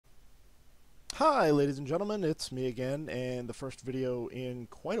Hi ladies and gentlemen, it's me again, and the first video in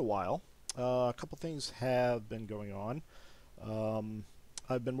quite a while. A couple things have been going on. Um,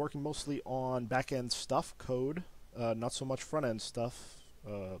 I've been working mostly on back-end stuff, code, not so much front-end stuff,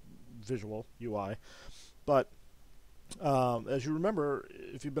 visual, UI. But as you remember,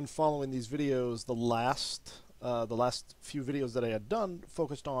 if you've been following these videos, the last few videos that I had done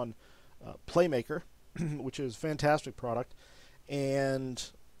focused on Playmaker, which is a fantastic product, and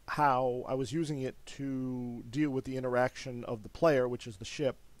how I was using it to deal with the interaction of the player, which is the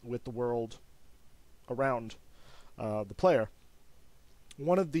ship, with the world around the player.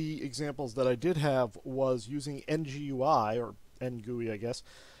 One of the examples that I did have was using NGUI, or NGUI, I guess,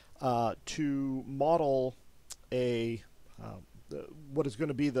 to model a what is going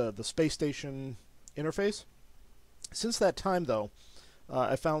to be the space station interface. Since that time, though,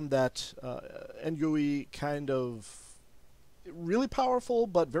 I found that NGUI kind of really powerful,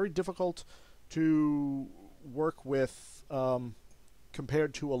 but very difficult to work with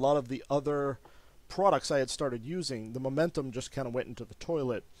compared to a lot of the other products I had started using. The momentum just kind of went into the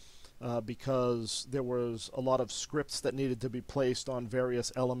toilet because there was a lot of scripts that needed to be placed on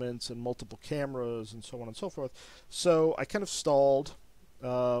various elements and multiple cameras and so on and so forth. So I kind of stalled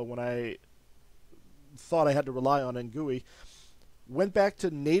when I thought I had to rely on NGUI. Went back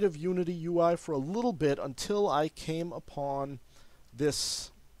to native Unity UI for a little bit until I came upon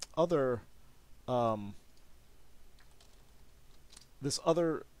this other UI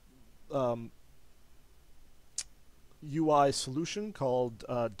solution called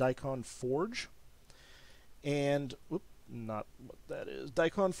DaikonForge, and not what that is.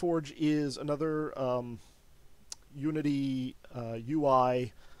 DaikonForge is another Unity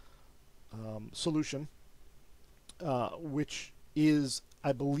UI solution, which is,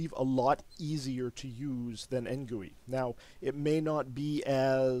 I believe, a lot easier to use than NGUI. Now, it may not be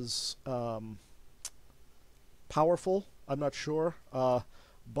as powerful, I'm not sure,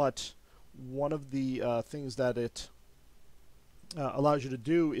 but one of the things that it allows you to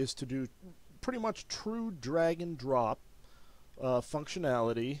do is to do pretty much true drag and drop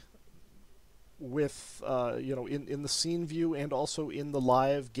functionality with in the scene view and also in the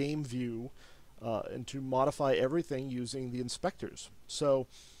live game view, and to modify everything using the inspectors. So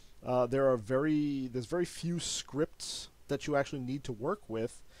there's very few scripts that you actually need to work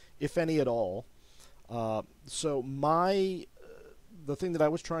with, if any at all. So the thing that I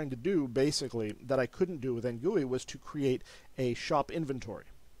was trying to do, basically, that I couldn't do with NGUI, was to create a shop inventory.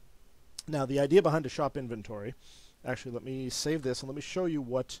 Now, the idea behind a shop inventory, actually, let me save this and let me show you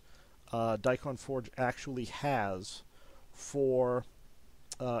what DaikonForge actually has for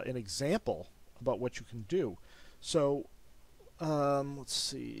an example about what you can do. So let's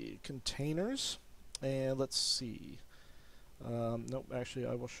see, containers, and let's see. Nope, actually,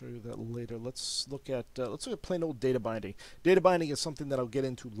 I will show you that later. Let's look at plain old data binding. Data binding is something that I'll get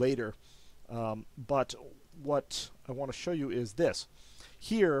into later, but what I want to show you is this.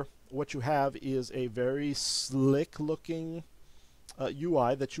 Here, what you have is a very slick-looking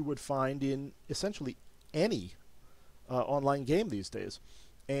UI that you would find in essentially any online game these days,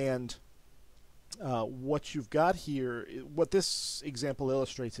 and what you've got here, what this example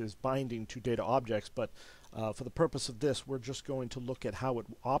illustrates is binding to data objects, but for the purpose of this, we're just going to look at how it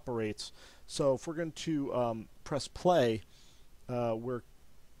operates. So if we're going to press play,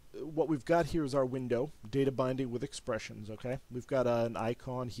 what we've got here is our window, data binding with expressions, okay? We've got an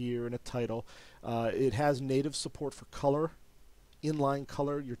icon here and a title. It has native support for color, inline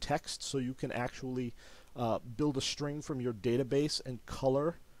color your text, so you can actually build a string from your database and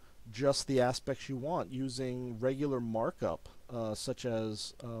color just the aspects you want using regular markup, such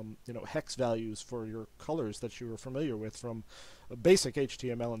as hex values for your colors that you are familiar with from basic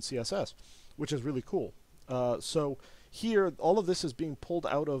HTML and CSS, which is really cool. So here, all of this is being pulled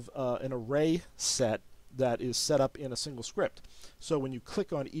out of an array set that is set up in a single script. So when you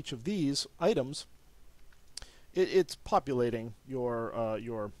click on each of these items, it's populating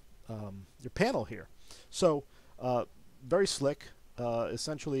your panel here. So very slick.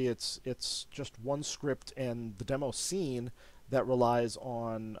 Essentially, it's just one script and the demo scene that relies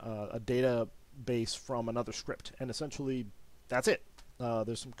on a database from another script, and essentially that's it.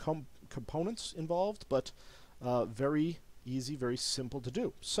 There's some components involved, but very easy, very simple to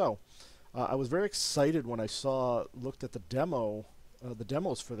do. So I was very excited when I looked at the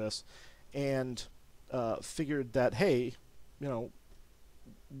demos for this, and figured that, hey,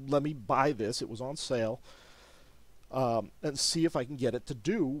 let me buy this. It was on sale. And see if I can get it to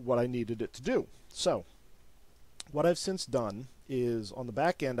do what I needed it to do. So what I've since done is, on the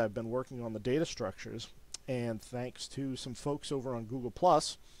back end, I've been working on the data structures, and thanks to some folks over on Google+,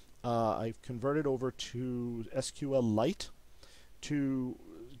 I've converted over to SQLite to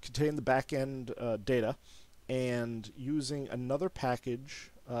contain the backend data, and using another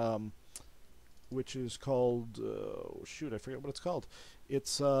package which is called shoot, I forget what it's called.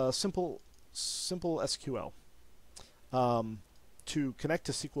 It's simple SQL to connect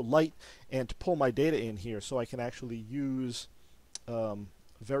to SQLite and to pull my data in here, so I can actually use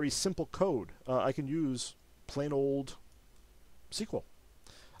very simple code. I can use plain old SQL.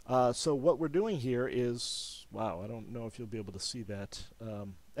 So what we're doing here is, wow, I don't know if you'll be able to see that.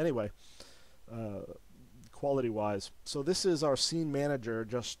 Anyway, quality-wise, so this is our scene manager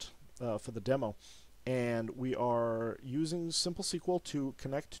just for the demo, and we are using Simple SQL to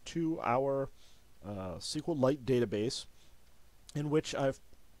connect to our SQLite database, in which I've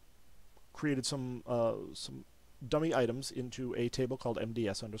created some dummy items into a table called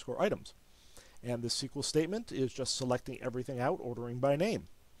MDS_items. And this SQL statement is just selecting everything out, ordering by name.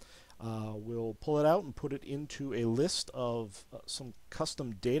 We'll pull it out and put it into a list of some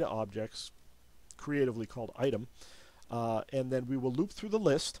custom data objects, creatively called item, and then we will loop through the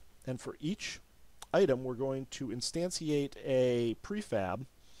list, and for each item we're going to instantiate a prefab,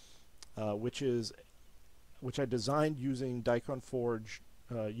 which I designed using DaikonForge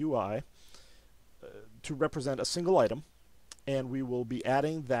UI to represent a single item, and we will be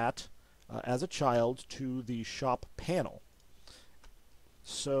adding that as a child to the shop panel.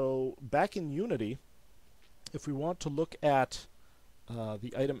 So back in Unity, if we want to look at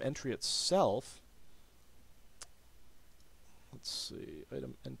the item entry itself, let's see,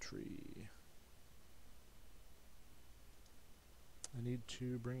 item entry. I need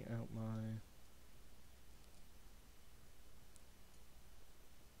to bring out my...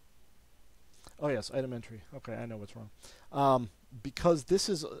 Oh yes, item entry. Okay, I know what's wrong. Because this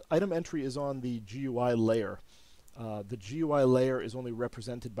is item entry is on the GUI layer. The GUI layer is only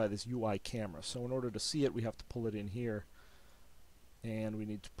represented by this UI camera. So in order to see it, we have to pull it in here, and we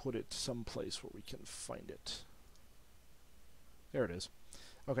need to put it someplace where we can find it. There it is.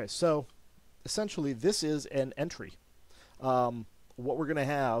 Okay, so essentially this is an entry. What we're going to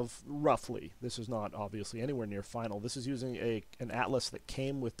have, roughly, this is not obviously anywhere near final. This is using an atlas that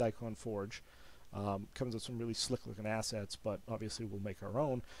came with DaikonForge. Comes with some really slick looking assets, but obviously we'll make our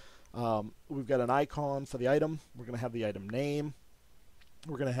own. We've got an icon for the item. We're going to have the item name.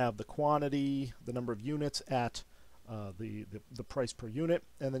 We're going to have the quantity, the number of units at the price per unit,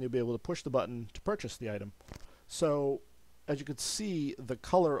 and then you'll be able to push the button to purchase the item. So as you can see, the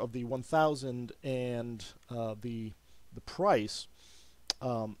color of the 1000 and the price,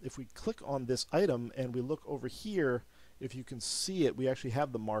 if we click on this item and we look over here, if you can see it, we actually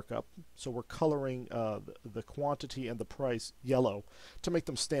have the markup. So we're coloring the quantity and the price yellow to make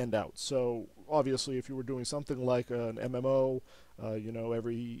them stand out. So obviously if you were doing something like an MMO, you know,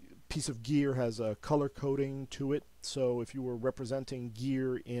 every piece of gear has a color coding to it. So if you were representing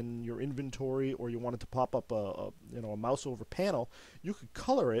gear in your inventory, or you wanted to pop up a mouse over panel, you could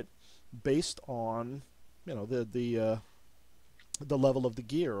color it based on, you know, the level of the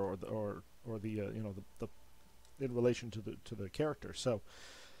gear, or the in relation to the character. So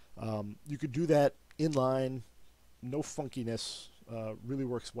you could do that inline, no funkiness, really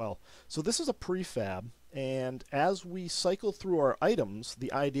works well. So this is a prefab, and as we cycle through our items,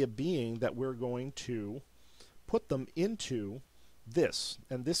 the idea being that we're going to put them into this,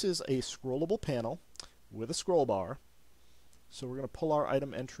 and this is a scrollable panel with a scroll bar. So we're going to pull our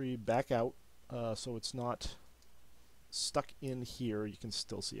item entry back out so it's not stuck in here. You can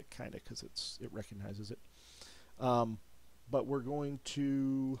still see it kind of because it recognizes it. But we're going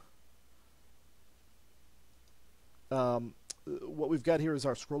to, what we've got here is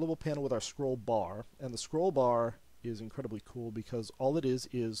our scrollable panel with our scroll bar, and the scroll bar is incredibly cool because all it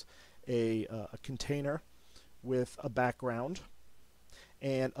is a container with a background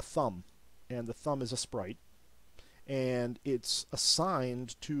and a thumb, and the thumb is a sprite, and it's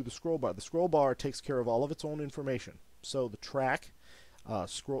assigned to the scroll bar. The scroll bar takes care of all of its own information. So the track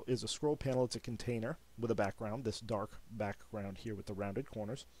is a scroll panel. It's a container with a background, this dark background here with the rounded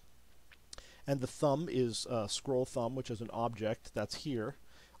corners. And the thumb is scroll thumb, which is an object that's here.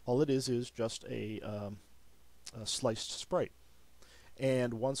 All it is just a sliced sprite.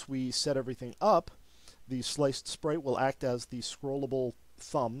 And once we set everything up, the sliced sprite will act as the scrollable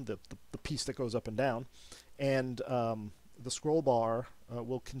thumb, the piece that goes up and down, and the scroll bar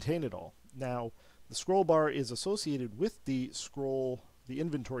will contain it all. Now, the scroll bar is associated with the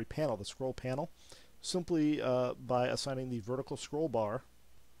inventory panel, the scroll panel, simply by assigning the vertical scroll bar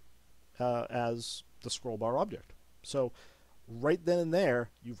as the scroll bar object. So right then and there,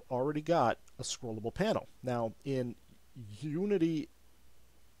 you've already got a scrollable panel. Now in Unity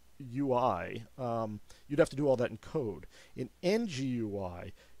UI, you'd have to do all that in code. In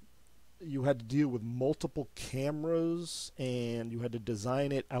NGUI, you had to deal with multiple cameras, and you had to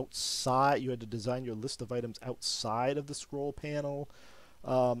design it outside. You had to design your list of items outside of the scroll panel.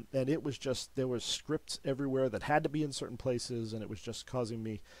 And it was just, there were scripts everywhere that had to be in certain places, and it was just causing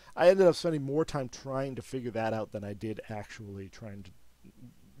me, I ended up spending more time trying to figure that out than I did actually trying to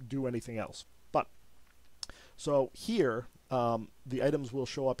do anything else. But, so here, the items will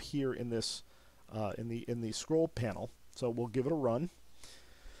show up here in this, in the scroll panel. So we'll give it a run.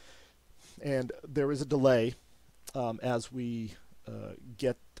 And there is a delay as we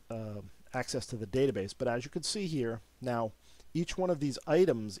get access to the database. But as you can see here, now each one of these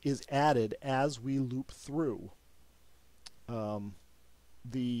items is added as we loop through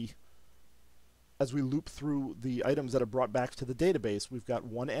the items that are brought back to the database. We've got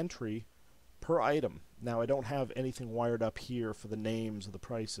one entry per item. Now I don't have anything wired up here for the names or the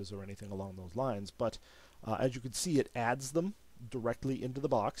prices or anything along those lines, but as you can see, it adds them directly into the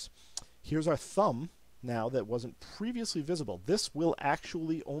box. Here's our thumb now that wasn't previously visible. This will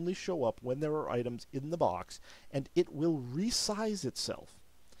actually only show up when there are items in the box, and it will resize itself.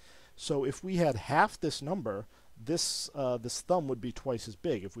 So if we had half this number, this thumb would be twice as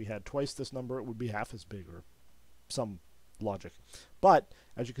big. If we had twice this number, it would be half as big, or some logic. But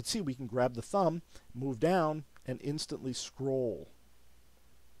as you can see, we can grab the thumb, move down, and instantly scroll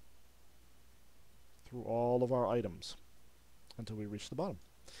through all of our items until we reach the bottom.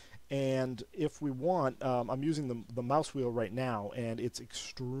 And if we want, I'm using the mouse wheel right now, and it's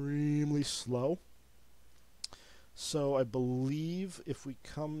extremely slow. So I believe if we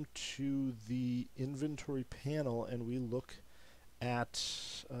come to the inventory panel and we look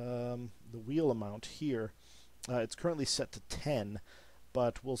at the wheel amount here, it's currently set to 10,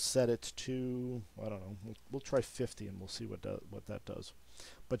 but we'll set it to, I don't know, we'll try 50 and we'll see what that does.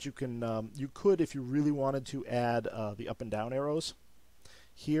 But you can, you could, if you really wanted to, add the up and down arrows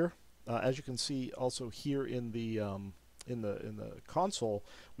here. As you can see, also here in the console,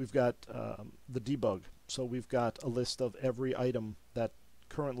 we've got the debug. So we've got a list of every item that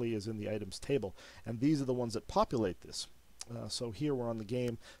currently is in the items table, and these are the ones that populate this. So here we're on the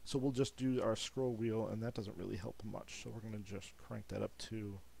game, so we'll just do our scroll wheel, and that doesn't really help much. So we're going to just crank that up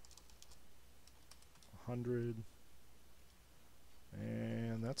to 100,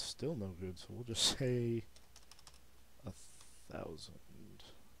 and that's still no good. So we'll just say 1,000.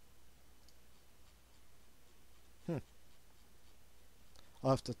 I'll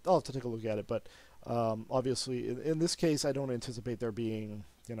have to take a look at it, but obviously in this case I don't anticipate there being,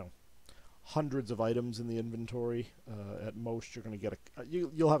 you know, hundreds of items in the inventory. At most you're going to get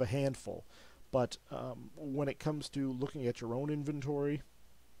you'll have a handful, but when it comes to looking at your own inventory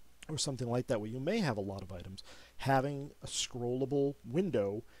or something like that where you may have a lot of items, having a scrollable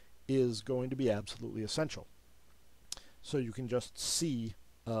window is going to be absolutely essential. So you can just see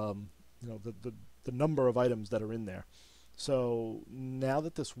you know, the number of items that are in there. So now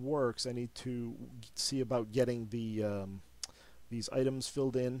that this works, I need to see about getting the these items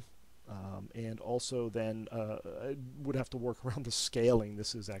filled in, and also then I would have to work around the scaling.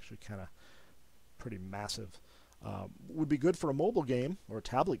 This is actually kind of pretty massive. Would be good for a mobile game or a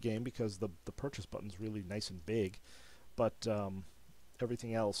tablet game because the purchase button's really nice and big, but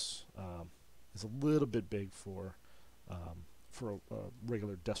everything else is a little bit big for a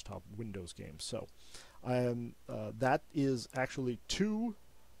regular desktop Windows game. So that is actually 2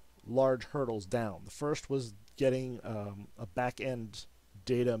 large hurdles down. The first was getting a back-end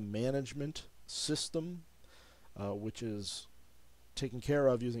data management system, which is taken care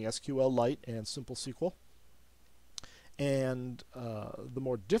of using SQLite and Simple SQL. And the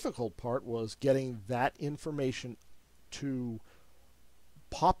more difficult part was getting that information to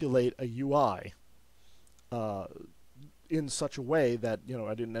populate a UI in such a way that, you know,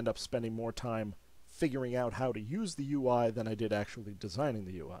 I didn't end up spending more time figuring out how to use the UI than I did actually designing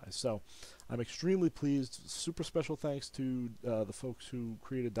the UI. So I'm extremely pleased. Super special thanks to the folks who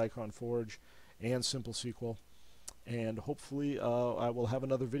created DaikonForge and Simple SQL. And hopefully I will have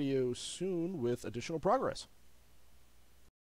another video soon with additional progress.